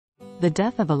The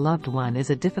death of a loved one is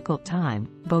a difficult time,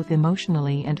 both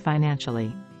emotionally and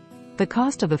financially. The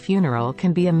cost of a funeral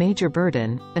can be a major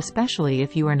burden, especially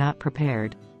if you are not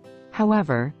prepared.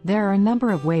 However, there are a number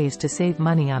of ways to save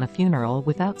money on a funeral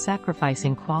without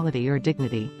sacrificing quality or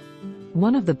dignity.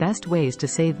 One of the best ways to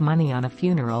save money on a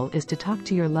funeral is to talk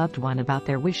to your loved one about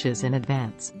their wishes in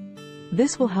advance.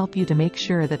 This will help you to make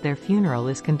sure that their funeral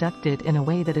is conducted in a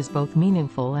way that is both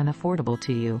meaningful and affordable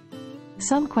to you.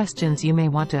 Some questions you may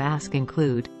want to ask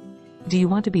include: do you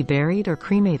want to be buried or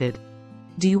cremated?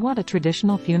 Do you want a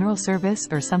traditional funeral service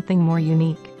or something more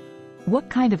unique?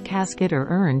 What kind of casket or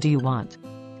urn do you want?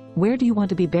 Where do you want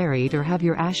to be buried or have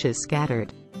your ashes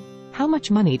scattered? How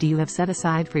much money do you have set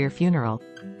aside for your funeral?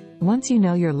 Once you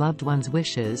know your loved one's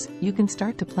wishes, you can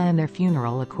start to plan their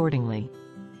funeral accordingly.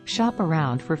 Shop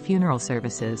around for funeral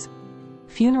services.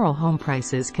 Funeral home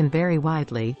prices can vary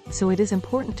widely, so it is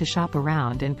important to shop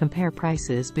around and compare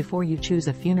prices before you choose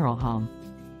a funeral home.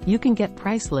 You can get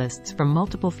price lists from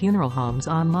multiple funeral homes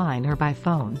online or by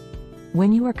phone.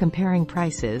 When you are comparing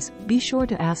prices, be sure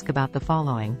to ask about the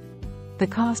following: the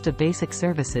cost of basic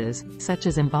services, such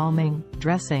as embalming,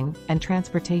 dressing, and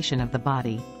transportation of the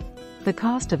body. The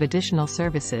cost of additional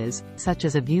services, such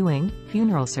as a viewing,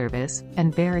 funeral service,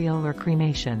 and burial or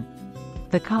cremation.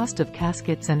 The cost of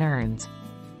caskets and urns.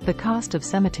 The cost of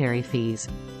cemetery fees.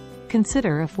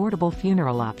 Consider affordable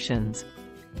funeral options.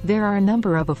 There are a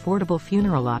number of affordable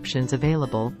funeral options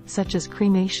available, such as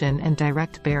cremation and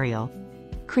direct burial.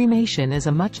 Cremation is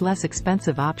a much less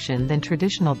expensive option than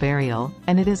traditional burial,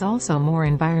 and it is also more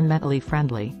environmentally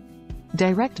friendly.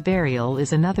 Direct burial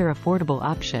is another affordable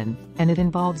option, and it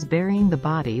involves burying the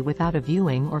body without a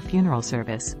viewing or funeral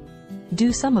service.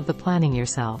 Do some of the planning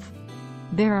yourself.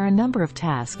 There are a number of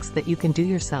tasks that you can do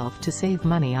yourself to save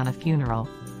money on a funeral.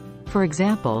 For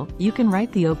example, you can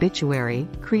write the obituary,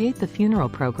 create the funeral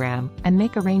program, and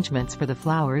make arrangements for the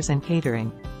flowers and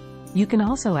catering. You can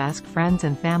also ask friends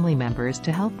and family members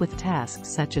to help with tasks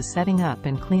such as setting up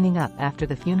and cleaning up after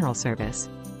the funeral service.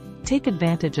 Take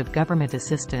advantage of government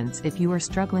assistance if you are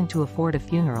struggling to afford a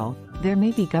funeral. There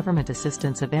may be government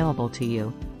assistance available to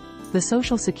you. The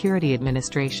Social Security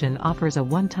Administration offers a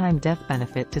one-time death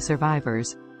benefit to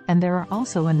survivors, and there are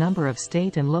also a number of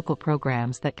state and local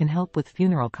programs that can help with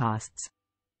funeral costs.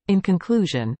 In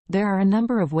conclusion, there are a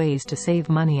number of ways to save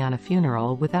money on a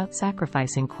funeral without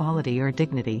sacrificing quality or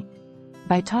dignity.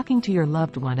 By talking to your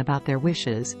loved one about their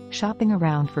wishes, shopping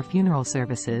around for funeral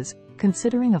services,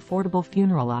 considering affordable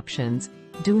funeral options,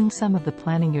 doing some of the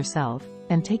planning yourself,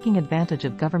 and taking advantage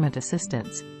of government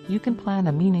assistance, you can plan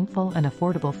a meaningful and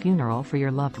affordable funeral for your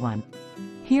loved one.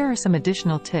 Here are some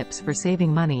additional tips for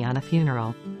saving money on a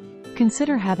funeral.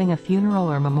 Consider having a funeral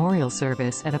or memorial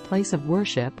service at a place of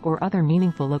worship or other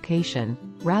meaningful location,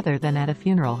 rather than at a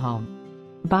funeral home.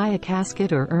 Buy a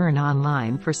casket or urn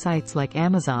online for sites like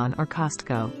Amazon or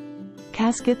Costco.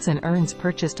 Caskets and urns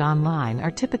purchased online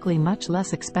are typically much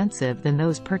less expensive than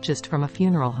those purchased from a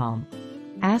funeral home.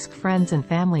 Ask friends and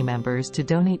family members to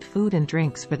donate food and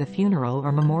drinks for the funeral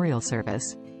or memorial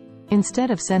service.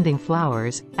 Instead of sending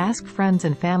flowers, ask friends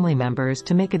and family members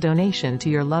to make a donation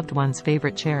to your loved one's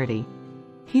favorite charity.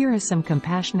 Here is some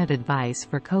compassionate advice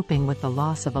for coping with the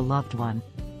loss of a loved one.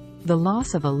 The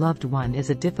loss of a loved one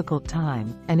is a difficult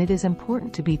time, and it is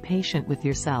important to be patient with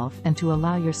yourself and to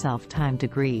allow yourself time to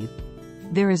grieve.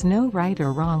 There is no right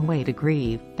or wrong way to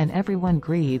grieve, and everyone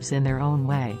grieves in their own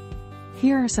way.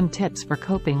 Here are some tips for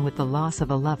coping with the loss of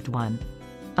a loved one.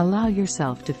 Allow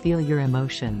yourself to feel your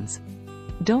emotions.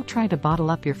 Don't try to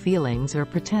bottle up your feelings or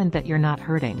pretend that you're not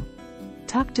hurting.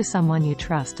 Talk to someone you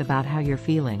trust about how you're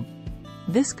feeling.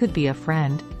 This could be a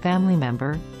friend, family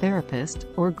member, therapist,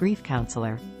 or grief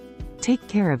counselor. Take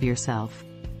care of yourself.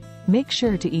 Make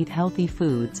sure to eat healthy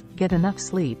foods, get enough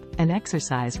sleep, and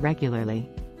exercise regularly.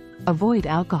 Avoid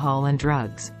alcohol and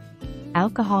drugs.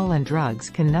 Alcohol and drugs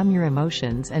can numb your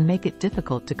emotions and make it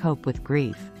difficult to cope with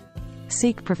grief.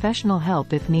 Seek professional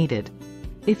help if needed.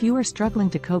 If you are struggling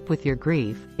to cope with your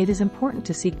grief, it is important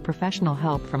to seek professional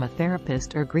help from a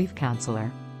therapist or grief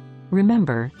counselor.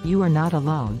 Remember, you are not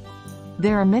alone.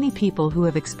 There are many people who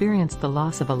have experienced the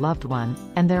loss of a loved one,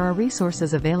 and there are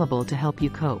resources available to help you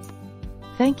cope.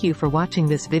 Thank you for watching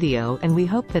this video, and we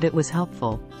hope that it was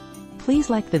helpful. Please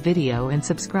like the video and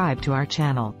subscribe to our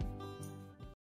channel.